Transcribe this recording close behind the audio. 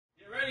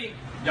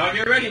Y'all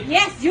get ready?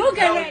 Yes, you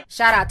get ready.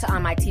 Shout out to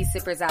all my tea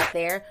sippers out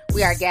there.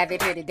 We are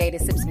gathered here today to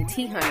sip some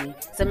tea, honey.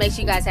 So make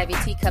sure you guys have your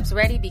teacups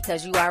ready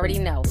because you already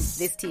know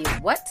this tea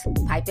is what?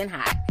 Piping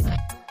hot.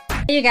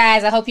 Hey, you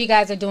guys, I hope you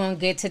guys are doing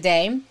good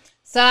today.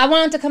 So I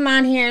wanted to come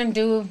on here and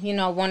do,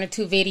 one or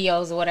two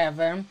videos or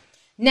whatever.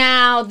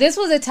 Now, this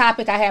was a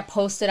topic I had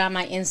posted on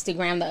my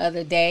Instagram the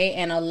other day,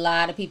 and a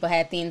lot of people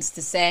had things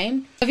to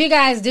say. If you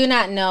guys do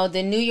not know,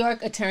 the New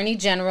York Attorney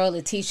General,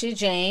 Letitia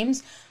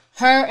James,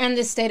 her and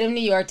the state of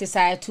New York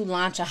decided to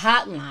launch a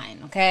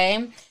hotline,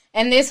 okay?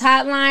 And this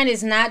hotline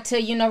is not to,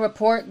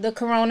 report the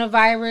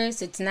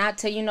coronavirus. It's not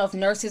to, if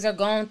nurses are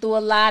going through a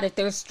lot, if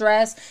they're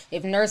stressed,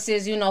 if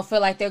nurses, feel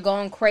like they're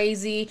going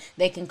crazy,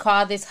 they can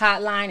call this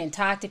hotline and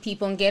talk to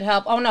people and get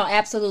help. Oh, no,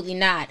 absolutely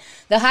not.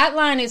 The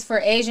hotline is for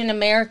Asian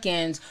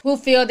Americans who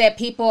feel that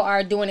people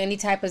are doing any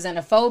type of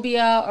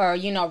xenophobia or,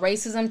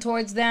 racism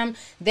towards them.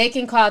 They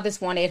can call this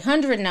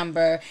 1-800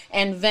 number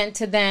and vent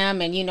to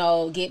them and,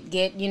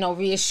 get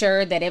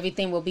reassured that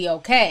everything will be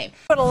okay.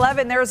 At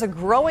 11, there is a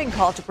growing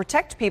call to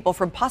protect people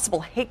from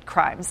possible hate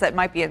crimes that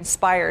might be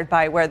inspired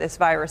by where this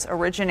virus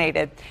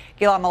originated.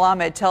 Ghilan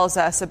Malamed tells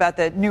us about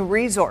the new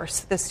resource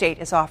the state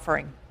is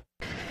offering.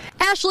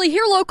 Ashley,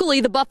 here locally,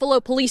 the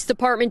Buffalo Police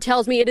Department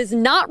tells me it has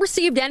not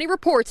received any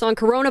reports on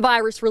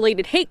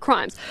coronavirus-related hate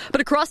crimes. But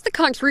across the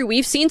country,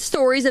 we've seen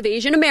stories of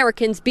Asian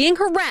Americans being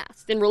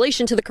harassed in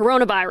relation to the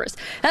coronavirus.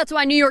 That's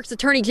why New York's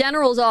Attorney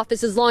General's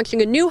office is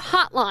launching a new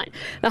hotline.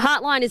 The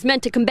hotline is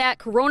meant to combat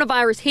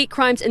coronavirus hate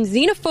crimes and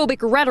xenophobic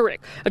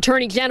rhetoric.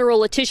 Attorney General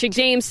Letitia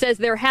James says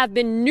there have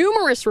been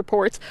numerous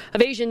reports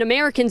of Asian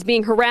Americans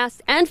being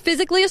harassed and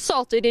physically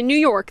assaulted in New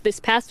York this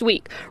past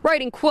week.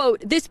 Writing,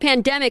 quote, "This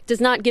pandemic does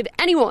not give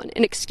anyone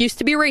an excuse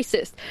to be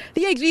racist."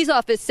 The AG's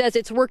office says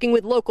it's working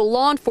with local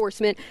law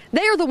enforcement.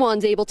 They are the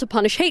ones able to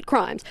punish hate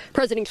crimes.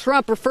 President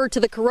Trump referred to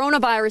the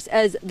coronavirus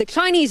as the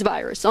Chinese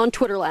virus on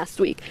Twitter last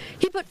week.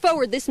 He put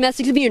forward this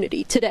message of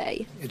unity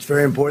today. It's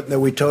very important that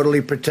we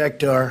totally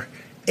protect our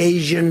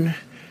Asian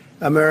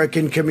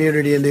American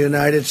community in the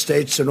United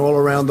States and all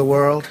around the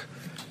world.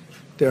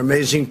 They're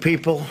amazing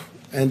people,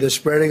 and the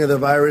spreading of the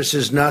virus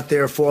is not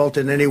their fault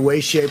in any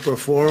way, shape, or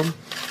form.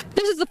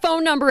 This is the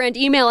phone number and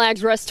email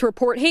address to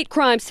report hate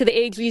crimes to the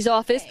AG's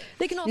office.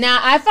 They can Now,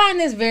 I find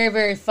this very,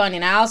 very funny.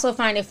 And I also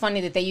find it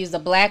funny that they use a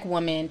black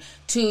woman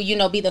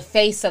to, be the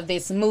face of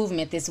this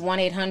movement, this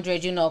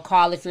 1-800,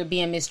 call if you're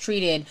being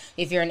mistreated,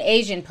 if you're an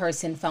Asian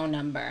person phone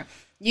number.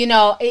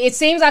 It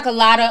seems like a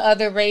lot of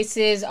other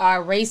races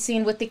are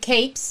racing with the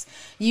capes,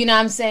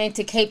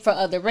 to cape for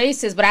other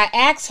races. But I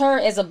asked her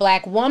as a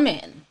black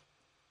woman,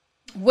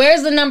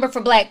 where's the number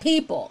for black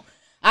people?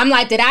 I'm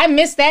like, did I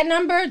miss that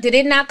number? Did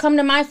it not come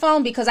to my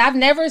phone? Because I've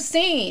never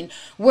seen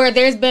where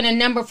there's been a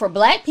number for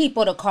black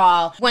people to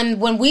call when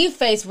we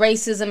face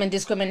racism and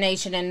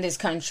discrimination in this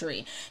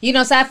country.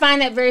 So I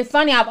find that very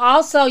funny. I've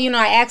also,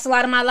 I asked a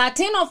lot of my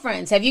Latino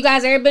friends, have you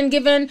guys ever been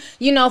given,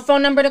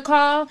 phone number to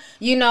call?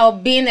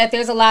 Being that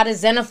there's a lot of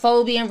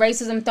xenophobia and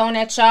racism thrown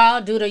at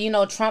y'all due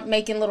to, Trump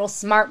making little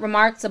smart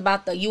remarks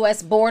about the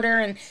U.S. border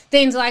and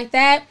things like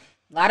that.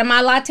 A lot of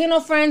my Latino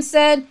friends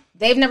said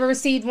they've never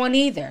received one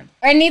either.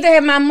 And neither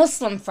have my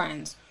Muslim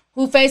friends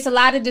who face a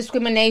lot of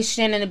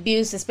discrimination and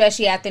abuse,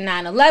 especially after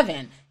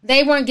 9/11.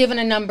 They weren't given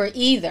a number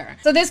either.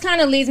 So this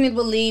kind of leads me to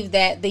believe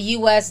that the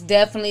U.S.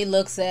 definitely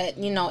looks at,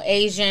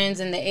 Asians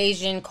and the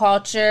Asian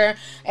culture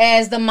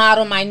as the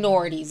model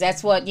minorities.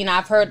 That's what,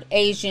 I've heard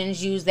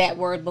Asians use that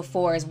word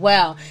before as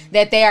well,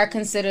 that they are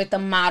considered the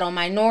model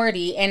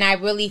minority. And I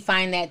really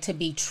find that to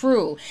be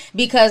true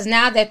because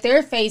now that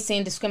they're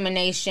facing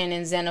discrimination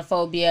and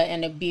xenophobia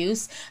and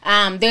abuse,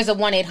 there's a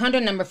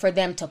 1-800 number for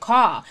them to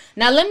call.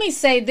 Now, let me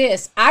say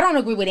this. I don't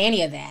agree with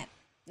any of that.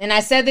 And I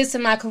said this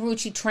in my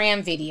Karrueche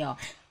Tran video.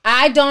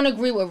 I don't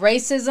agree with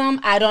racism.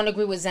 I don't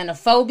agree with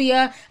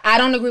xenophobia. I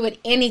don't agree with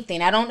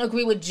anything. I don't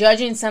agree with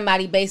judging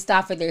somebody based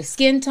off of their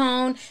skin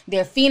tone,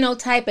 their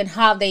phenotype, and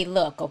how they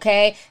look,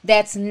 okay?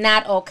 That's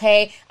not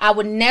okay. I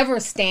would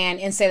never stand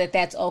and say that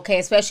that's okay,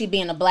 especially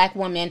being a black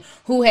woman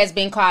who has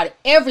been called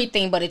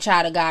everything but a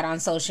child of God on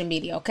social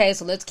media, okay?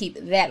 So let's keep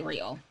that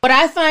real. What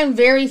I find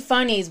very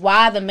funny is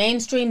why the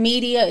mainstream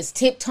media is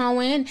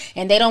tiptoeing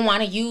and they don't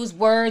want to use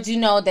words,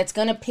 that's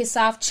going to piss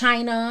off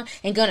China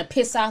and going to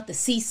piss off the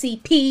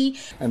CCP.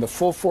 And the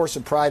full force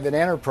of private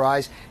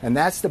enterprise, and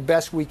that's the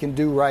best we can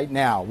do right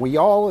now. We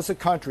all as a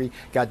country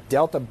got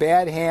dealt a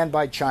bad hand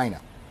by China.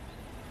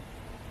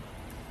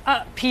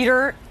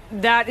 Peter,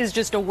 that is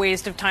just a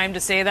waste of time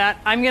to say that.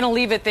 I'm going to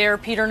leave it there,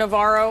 Peter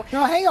Navarro.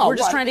 No, hang on. We're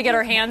just trying to get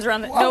our hands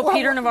around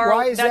Peter Navarro,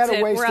 why is that's that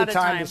a waste We're out of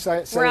time to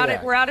say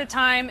that? We're out of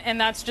time,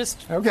 and that's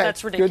just, okay.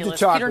 That's ridiculous. Good to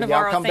talk Peter with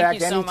Navarro, you. I'll come thank back you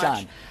so anytime.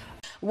 much.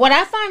 What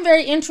I find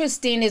very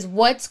interesting is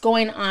what's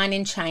going on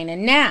in China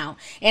now.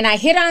 And I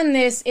hit on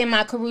this in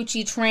my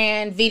Karrueche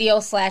Tran video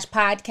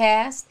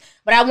 /podcast,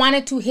 but I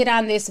wanted to hit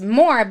on this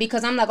more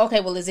because I'm like, okay,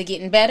 well, is it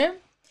getting better?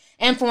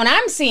 And from what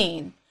I'm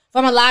seeing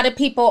from a lot of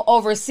people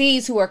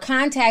overseas who are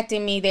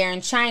contacting me there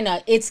in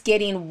China, it's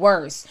getting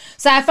worse.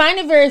 So I find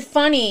it very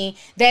funny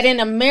that in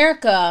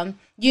America,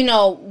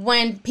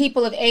 when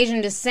people of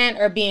Asian descent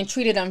are being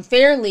treated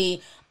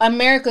unfairly,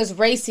 America's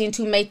racing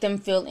to make them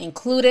feel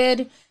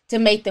included, to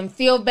make them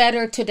feel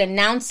better, to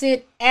denounce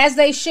it, as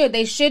they should.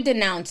 They should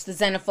denounce the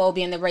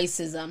xenophobia and the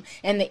racism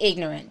and the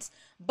ignorance.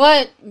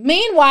 But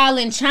meanwhile,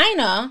 in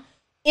China,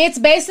 it's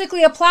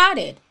basically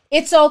applauded.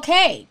 It's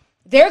okay.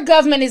 Their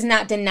government is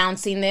not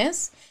denouncing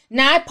this.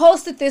 Now, I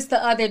posted this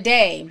the other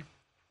day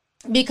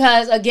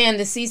because, again,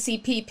 the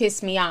CCP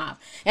pissed me off.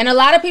 And a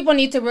lot of people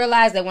need to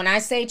realize that when I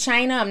say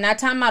China, I'm not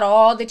talking about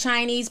all the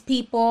Chinese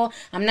people.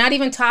 I'm not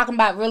even talking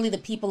about really the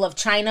people of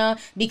China,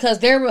 because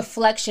they're a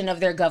reflection of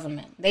their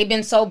government. They've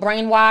been so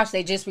brainwashed,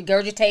 they just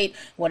regurgitate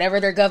whatever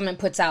their government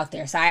puts out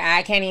there. So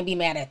I can't even be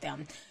mad at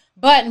them.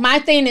 But my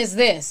thing is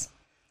this.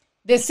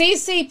 The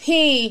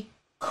CCP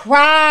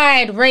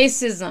cried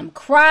racism,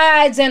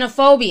 cried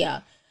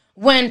xenophobia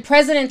when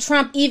President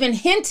Trump even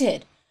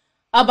hinted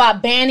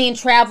about banning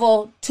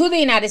travel to the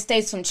United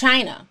States from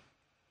China.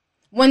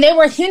 When they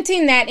were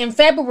hinting that in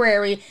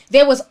February,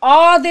 there was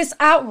all this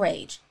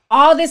outrage,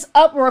 all this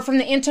uproar from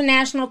the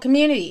international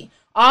community,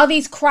 all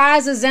these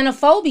cries of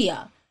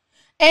xenophobia.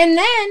 And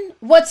then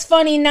what's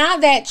funny now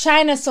that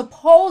China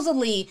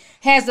supposedly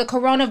has the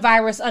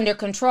coronavirus under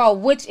control,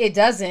 which it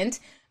doesn't.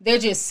 They're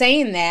just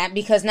saying that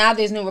because now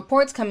there's new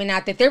reports coming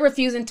out that they're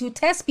refusing to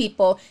test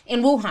people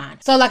in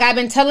Wuhan. So like I've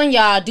been telling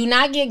y'all, do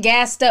not get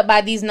gassed up by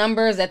these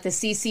numbers that the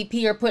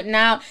CCP are putting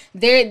out.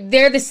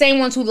 They're the same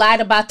ones who lied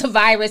about the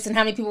virus and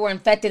how many people were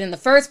infected in the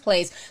first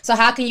place. So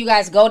how can you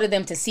guys go to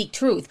them to seek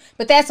truth?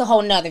 But that's a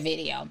whole nother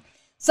video.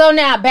 So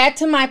now back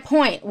to my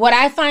point. What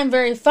I find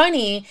very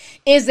funny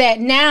is that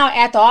now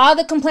after all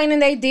the complaining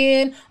they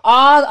did,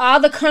 all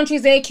the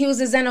countries they accused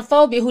of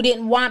xenophobia who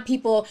didn't want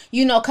people,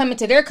 coming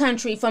to their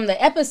country from the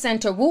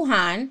epicenter,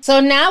 Wuhan. So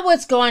now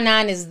what's going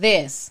on is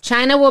this.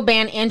 China will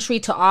ban entry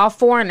to all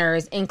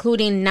foreigners,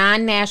 including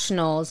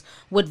non-nationals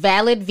with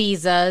valid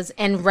visas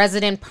and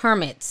resident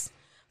permits,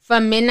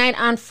 from midnight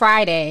on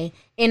Friday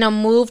in a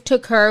move to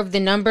curb the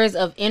numbers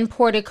of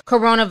imported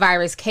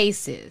coronavirus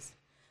cases.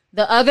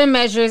 The other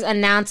measures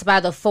announced by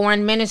the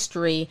Foreign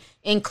Ministry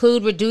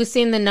include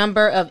reducing the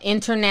number of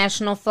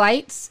international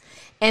flights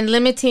and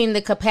limiting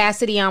the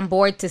capacity on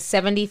board to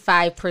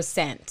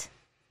 75%.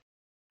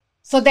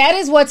 So that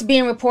is what's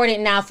being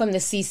reported now from the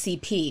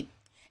CCP.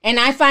 And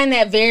I find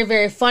that very,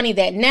 very funny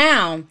that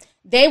now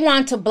they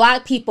want to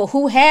block people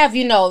who have,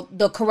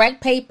 the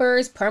correct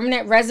papers,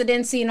 permanent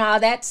residency and all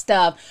that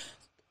stuff.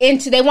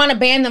 They want to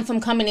ban them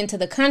from coming into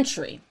the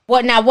country.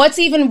 What's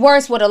even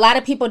worse, what a lot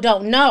of people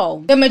don't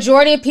know, the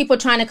majority of people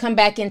trying to come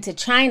back into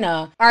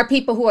China are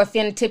people who are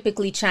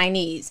phenotypically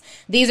Chinese.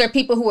 These are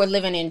people who are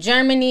living in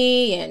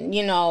Germany and,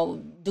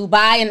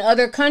 Dubai and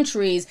other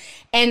countries.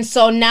 And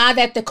so now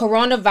that the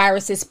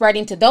coronavirus is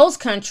spreading to those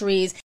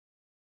countries,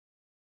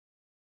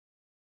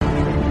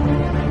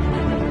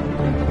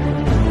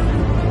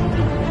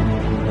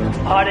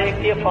 हर एक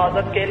की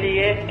हिफाजत के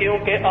लिए,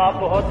 क्योंकि आप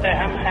बहुत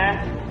अहम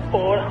हैं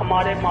और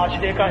हमारे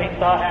माशरे का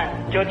हिस्सा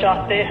हैं, जो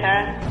चाहते हैं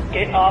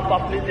कि आप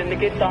अपनी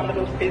जिंदगी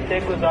तंदुरुस्ती से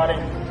गुजारें।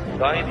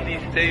 Kindly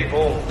stay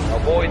home,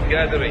 avoid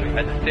gathering,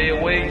 and stay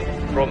away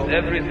from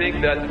everything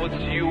that puts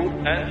you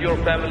and your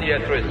family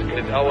at risk,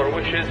 with our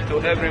wishes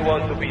to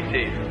everyone to be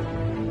safe.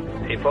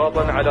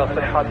 حفاظا على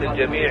صحة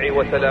الجميع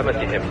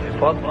وسلامتهم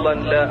فضلا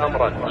لا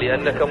أمرا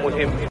لأنك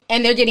مهم.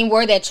 And they're getting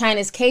word that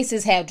China's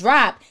cases have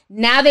dropped.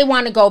 Now they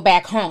want to go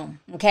back home,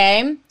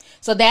 okay?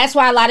 So that's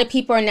why a lot of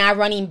people are now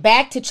running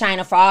back to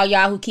China. For all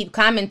y'all who keep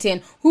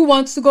commenting, who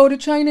wants to go to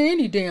China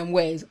any damn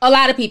ways? A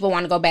lot of people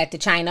want to go back to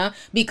China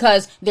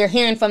because they're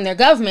hearing from their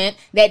government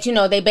that,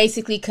 they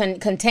basically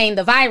contain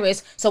the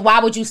virus. So why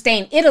would you stay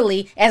in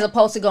Italy as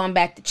opposed to going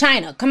back to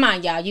China? Come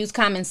on, y'all. Use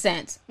common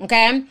sense,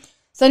 okay?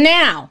 So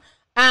now,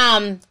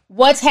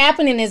 what's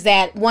happening is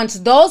that once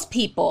those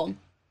people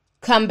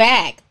come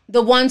back,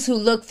 the ones who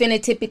look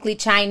phenotypically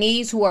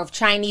Chinese, who are of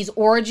Chinese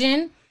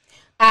origin,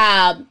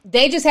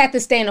 they just have to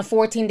stay in a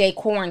 14-day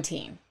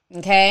quarantine,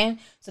 okay?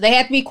 So they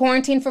have to be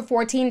quarantined for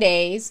 14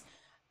 days.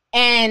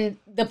 And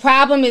the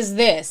problem is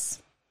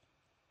this.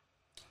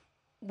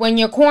 When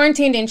you're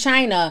quarantined in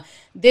China,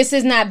 this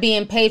is not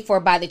being paid for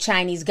by the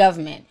Chinese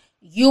government.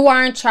 You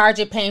are in charge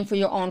of paying for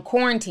your own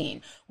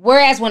quarantine.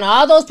 Whereas when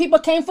all those people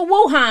came from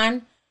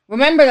Wuhan,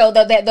 remember, though,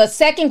 the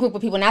second group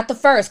of people, not the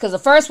first, because the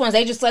first ones,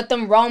 they just let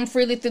them roam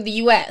freely through the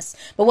U.S.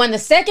 But when the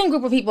second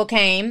group of people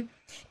came,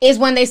 is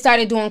when they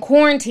started doing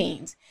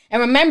quarantines. And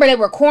remember, they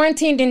were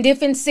quarantined in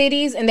different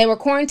cities, and they were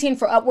quarantined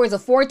for upwards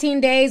of 14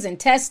 days and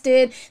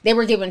tested. They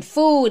were given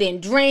food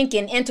and drink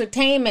and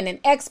entertainment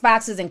and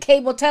Xboxes and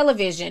cable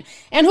television.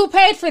 And who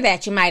paid for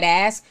that, you might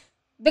ask?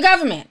 The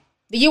government.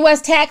 The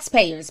U.S.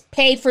 taxpayers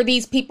paid for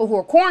these people who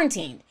are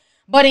quarantined.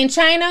 But in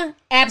China,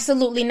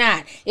 absolutely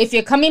not. If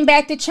you're coming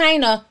back to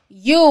China,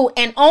 you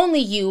and only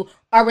you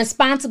are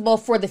responsible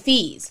for the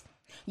fees.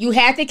 You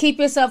have to keep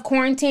yourself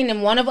quarantined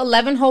in one of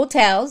 11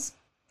 hotels,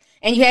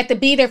 and you have to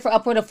be there for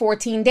upward of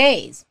 14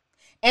 days.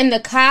 And the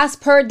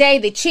cost per day,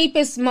 the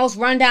cheapest, most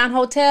rundown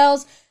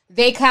hotels,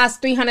 they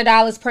cost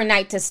 $300 per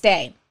night to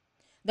stay.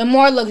 The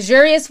more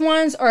luxurious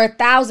ones are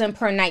 $1,000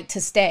 per night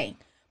to stay.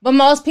 But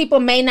most people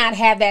may not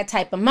have that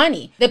type of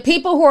money. The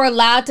people who are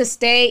allowed to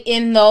stay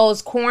in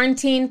those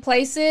quarantine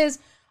places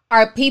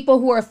are people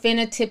who are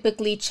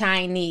phenotypically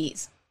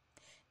Chinese.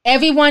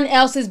 Everyone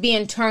else is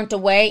being turned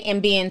away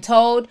and being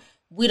told,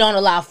 we don't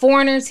allow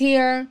foreigners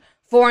here.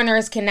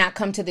 Foreigners cannot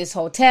come to this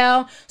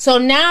hotel. So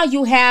now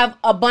you have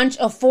a bunch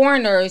of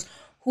foreigners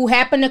who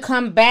happen to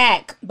come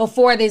back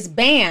before this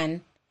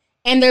ban,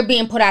 and they're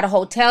being put out of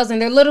hotels,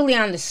 and they're literally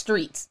on the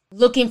streets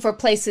looking for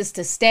places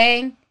to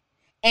stay.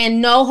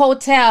 And no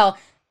hotel,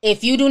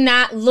 if you do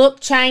not look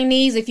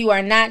Chinese, if you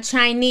are not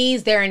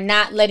Chinese, they're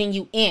not letting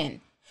you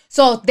in.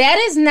 So if that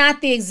is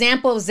not the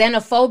example of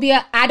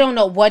xenophobia, I don't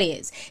know what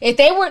is. If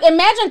they were,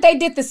 imagine if they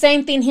did the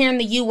same thing here in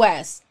the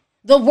U.S.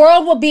 The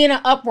world will be in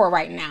an uproar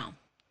right now.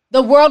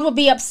 The world will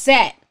be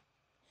upset.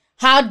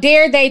 How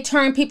dare they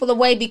turn people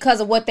away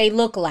because of what they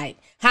look like?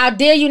 How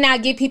dare you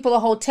not give people a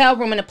hotel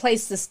room and a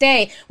place to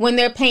stay when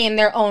they're paying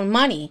their own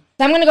money?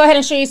 So I'm going to go ahead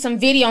and show you some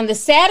video. And the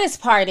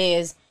saddest part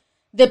is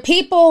the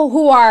people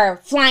who are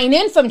flying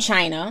in from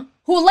China,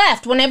 who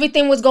left when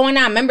everything was going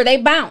on. Remember, they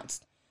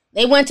bounced.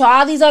 They went to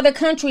all these other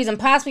countries and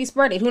possibly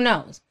spread it. Who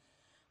knows?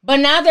 But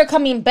now they're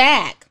coming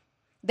back.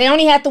 They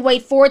only have to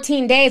wait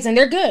 14 days and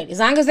they're good. As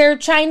long as they're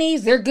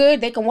Chinese, they're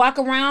good. They can walk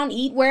around,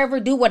 eat wherever,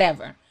 do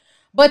whatever.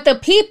 But the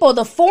people,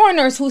 the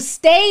foreigners who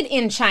stayed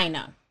in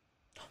China,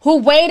 who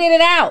waited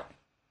it out,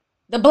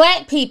 the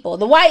black people,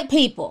 the white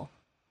people,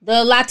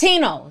 the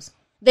Latinos,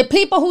 the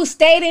people who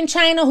stayed in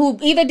China, who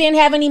either didn't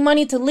have any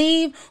money to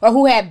leave or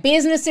who had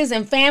businesses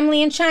and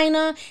family in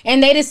China,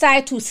 and they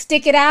decided to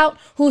stick it out,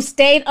 who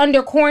stayed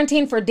under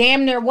quarantine for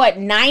damn near,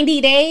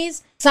 90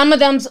 days? Some of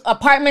them's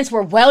apartments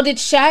were welded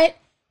shut.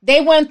 They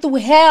went through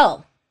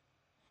hell.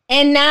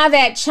 And now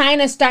that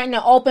China's starting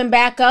to open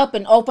back up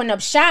and open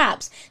up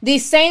shops,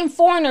 these same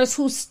foreigners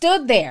who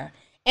stood there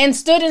and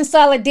stood in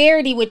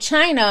solidarity with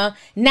China,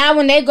 now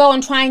when they go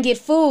and try and get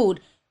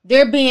food,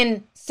 they're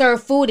being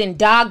serve food in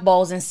dog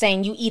bowls and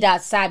saying you eat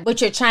outside,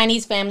 but your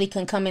Chinese family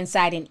can come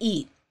inside and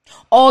eat.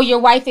 Oh, your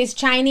wife is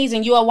Chinese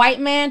and you're a white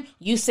man?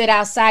 You sit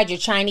outside, your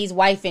Chinese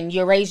wife and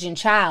your Asian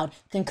child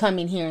can come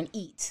in here and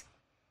eat.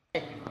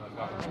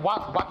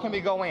 Why can't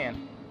we go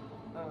in?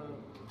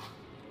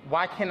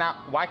 Why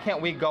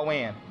can't we go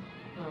in?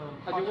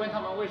 他就问他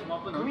们为什么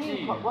不能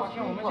进。抱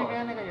歉，我们这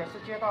边那个也是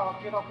街道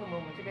部门，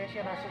我们这边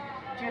现在是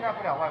接待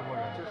不了外国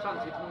人，就上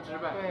级通知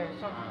呗。对，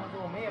上级通知，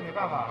我们也没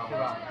办法，对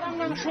吧？他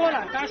们说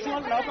了，他说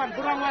老板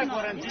不让外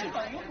国人进，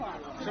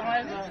什么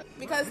意思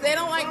 ？Because they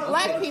don't like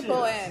black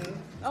people in.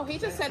 Oh, he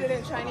just said it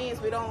in Chinese.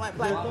 We don't let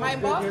black. My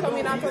boss told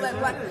me not to let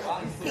black.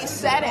 He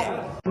said it.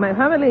 My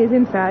family is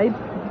inside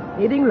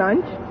eating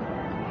lunch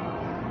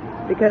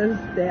because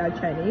they are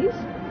Chinese.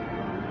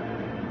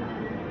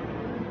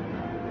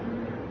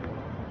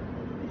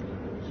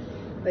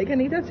 They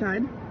can eat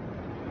outside,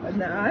 but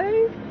now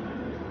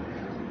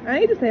I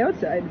need to stay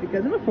outside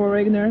because I'm a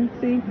foreigner.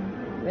 See,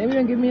 maybe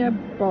you'll give me a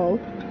bowl.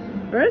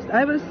 First,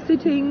 I was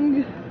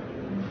sitting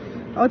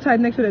outside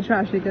next to the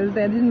trash because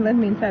they didn't let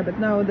me inside, but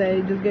now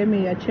they just gave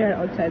me a chair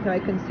outside so I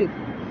can sit.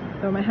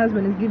 So my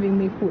husband is giving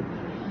me food.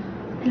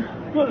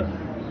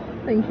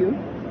 Thank you.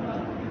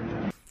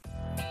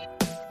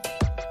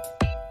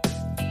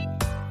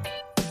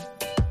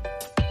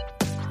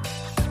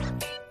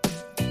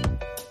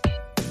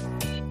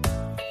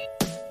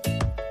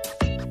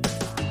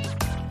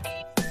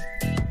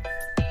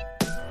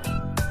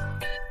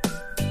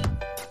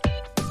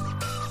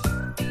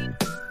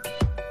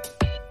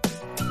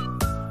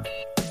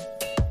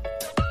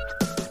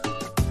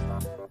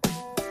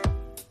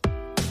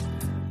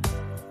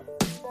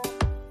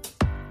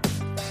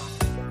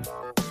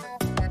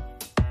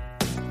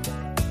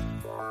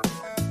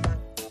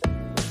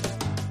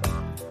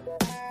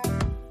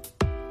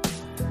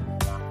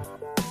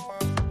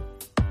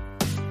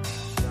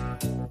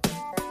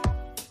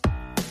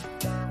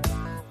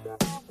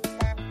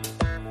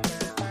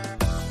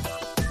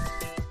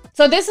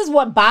 So this is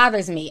what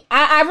bothers me.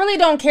 I really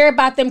don't care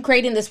about them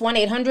creating this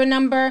 1-800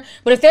 number,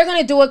 but if they're going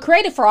to do it,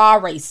 create it for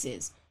all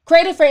races.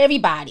 Create it for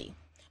everybody.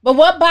 But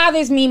what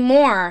bothers me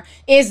more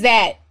is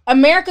that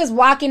America's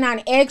walking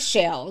on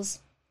eggshells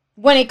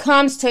when it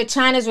comes to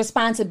China's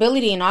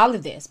responsibility in all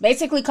of this,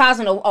 basically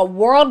causing a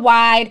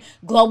worldwide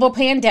global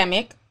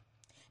pandemic.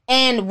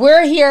 And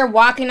we're here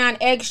walking on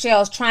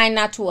eggshells trying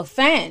not to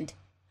offend.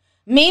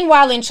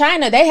 Meanwhile, in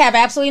China, they have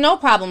absolutely no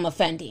problem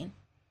offending.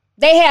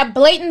 They have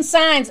blatant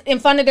signs in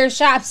front of their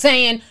shops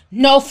saying,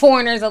 no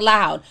foreigners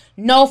allowed.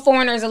 No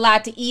foreigners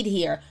allowed to eat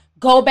here.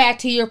 Go back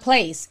to your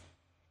place.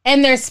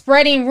 And they're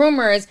spreading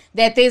rumors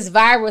that this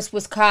virus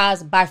was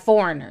caused by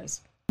foreigners.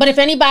 But if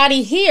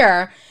anybody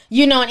here,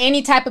 in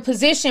any type of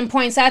position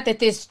points out that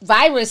this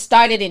virus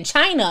started in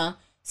China,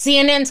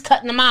 CNN's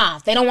cutting them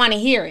off. They don't want to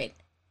hear it.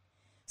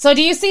 So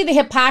do you see the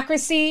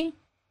hypocrisy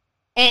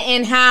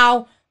and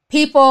how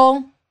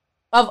people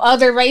of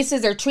other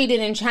races are treated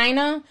in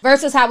China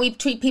versus how we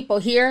treat people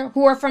here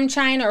who are from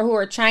China or who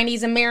are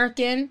Chinese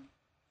American?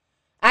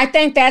 I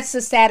think that's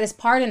the saddest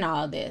part in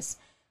all of this.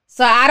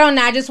 So I don't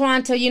know. I just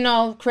wanted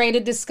to, create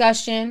a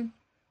discussion.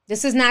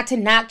 This is not to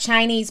knock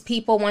Chinese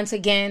people once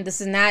again.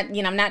 This is not,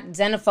 I'm not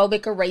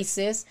xenophobic or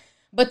racist,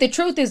 but the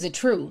truth is the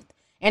truth.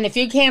 And if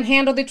you can't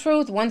handle the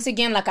truth, once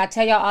again, like I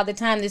tell y'all all the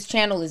time, this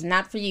channel is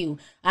not for you.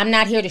 I'm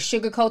not here to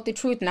sugarcoat the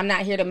truth, and I'm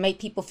not here to make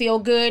people feel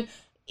good.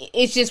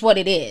 It's just what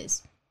it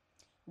is.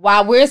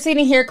 While we're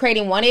sitting here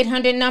creating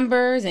 1-800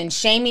 numbers and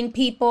shaming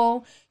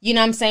people,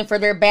 for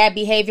their bad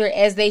behavior,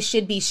 as they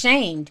should be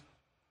shamed.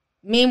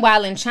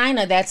 Meanwhile, in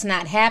China, that's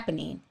not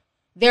happening.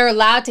 They're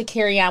allowed to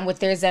carry on with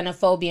their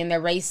xenophobia and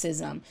their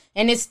racism.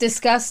 And it's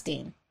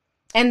disgusting.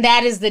 And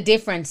that is the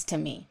difference to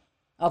me.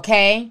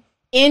 Okay?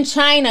 In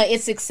China,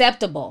 it's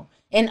acceptable.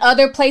 In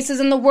other places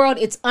in the world,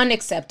 it's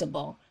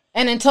unacceptable.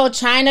 And until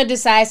China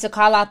decides to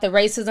call out the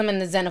racism and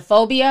the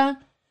xenophobia,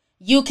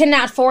 you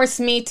cannot force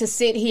me to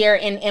sit here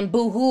and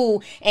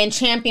boo-hoo and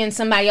champion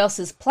somebody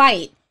else's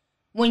plight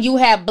when you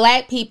have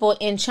black people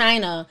in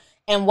China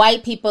and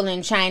white people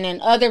in China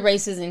and other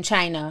races in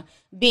China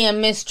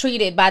being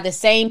mistreated by the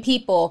same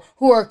people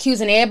who are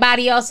accusing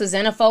everybody else of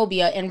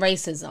xenophobia and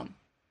racism.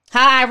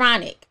 How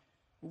ironic.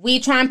 We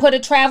try and put a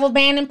travel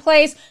ban in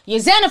place. You're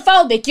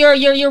xenophobic.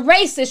 You're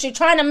racist. You're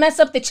trying to mess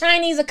up the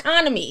Chinese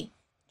economy.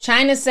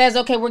 China says,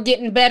 okay, we're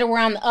getting better. We're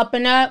on the up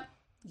and up.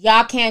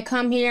 Y'all can't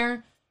come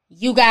here.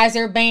 You guys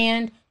are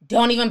banned.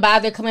 Don't even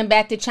bother coming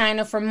back to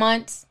China for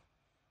months.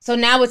 So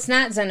now it's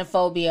not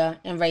xenophobia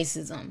and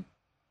racism.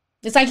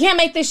 It's like, you can't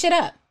make this shit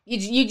up.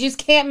 You just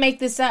can't make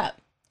this up.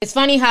 It's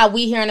funny how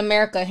we here in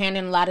America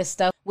handle a lot of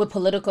stuff with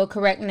political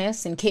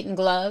correctness and kitten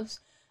gloves.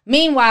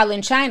 Meanwhile,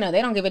 in China,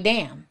 they don't give a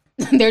damn.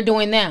 They're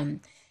doing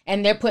them.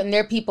 And they're putting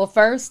their people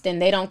first.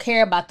 And they don't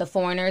care about the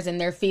foreigners and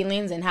their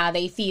feelings and how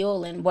they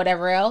feel and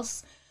whatever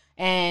else.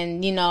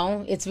 And,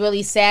 it's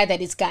really sad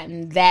that it's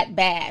gotten that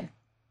bad.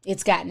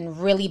 It's gotten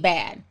really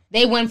bad.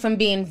 They went from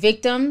being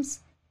victims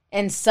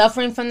and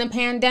suffering from the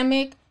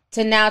pandemic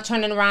to now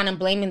turning around and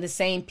blaming the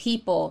same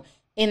people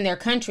in their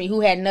country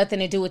who had nothing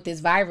to do with this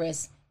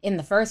virus in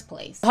the first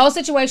place. The whole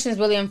situation is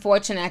really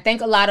unfortunate. I think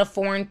a lot of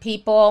foreign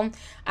people,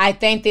 I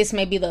think this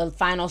may be the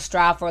final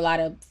straw for a lot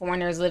of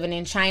foreigners living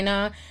in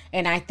China.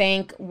 And I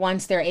think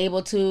once they're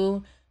able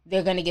to,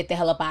 they're going to get the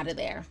hell up out of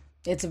there.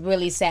 It's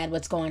really sad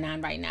what's going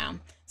on right now.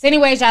 So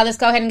anyways, y'all, let's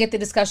go ahead and get the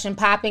discussion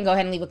popping. Go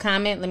ahead and leave a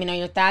comment. Let me know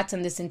your thoughts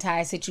on this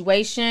entire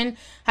situation.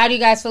 How do you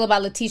guys feel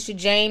about Letitia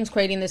James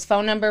creating this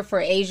phone number for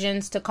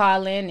Asians to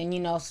call in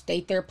and,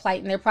 state their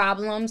plight and their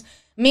problems?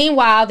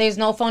 Meanwhile, there's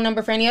no phone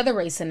number for any other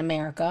race in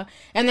America.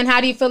 And then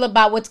how do you feel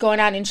about what's going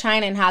on in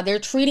China and how they're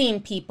treating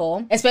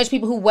people, especially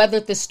people who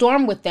weathered the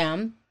storm with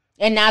them,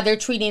 and now they're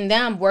treating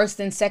them worse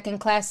than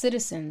second-class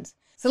citizens?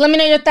 So let me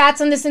know your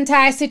thoughts on this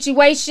entire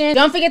situation.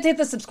 Don't forget to hit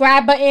the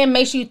subscribe button.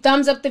 Make sure you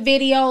thumbs up the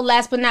video.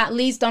 Last but not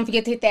least, don't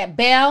forget to hit that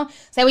bell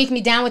so we can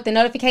be down with the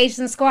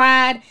notification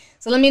squad.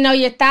 So let me know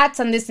your thoughts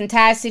on this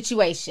entire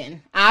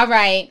situation. All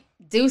right.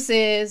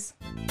 Deuces.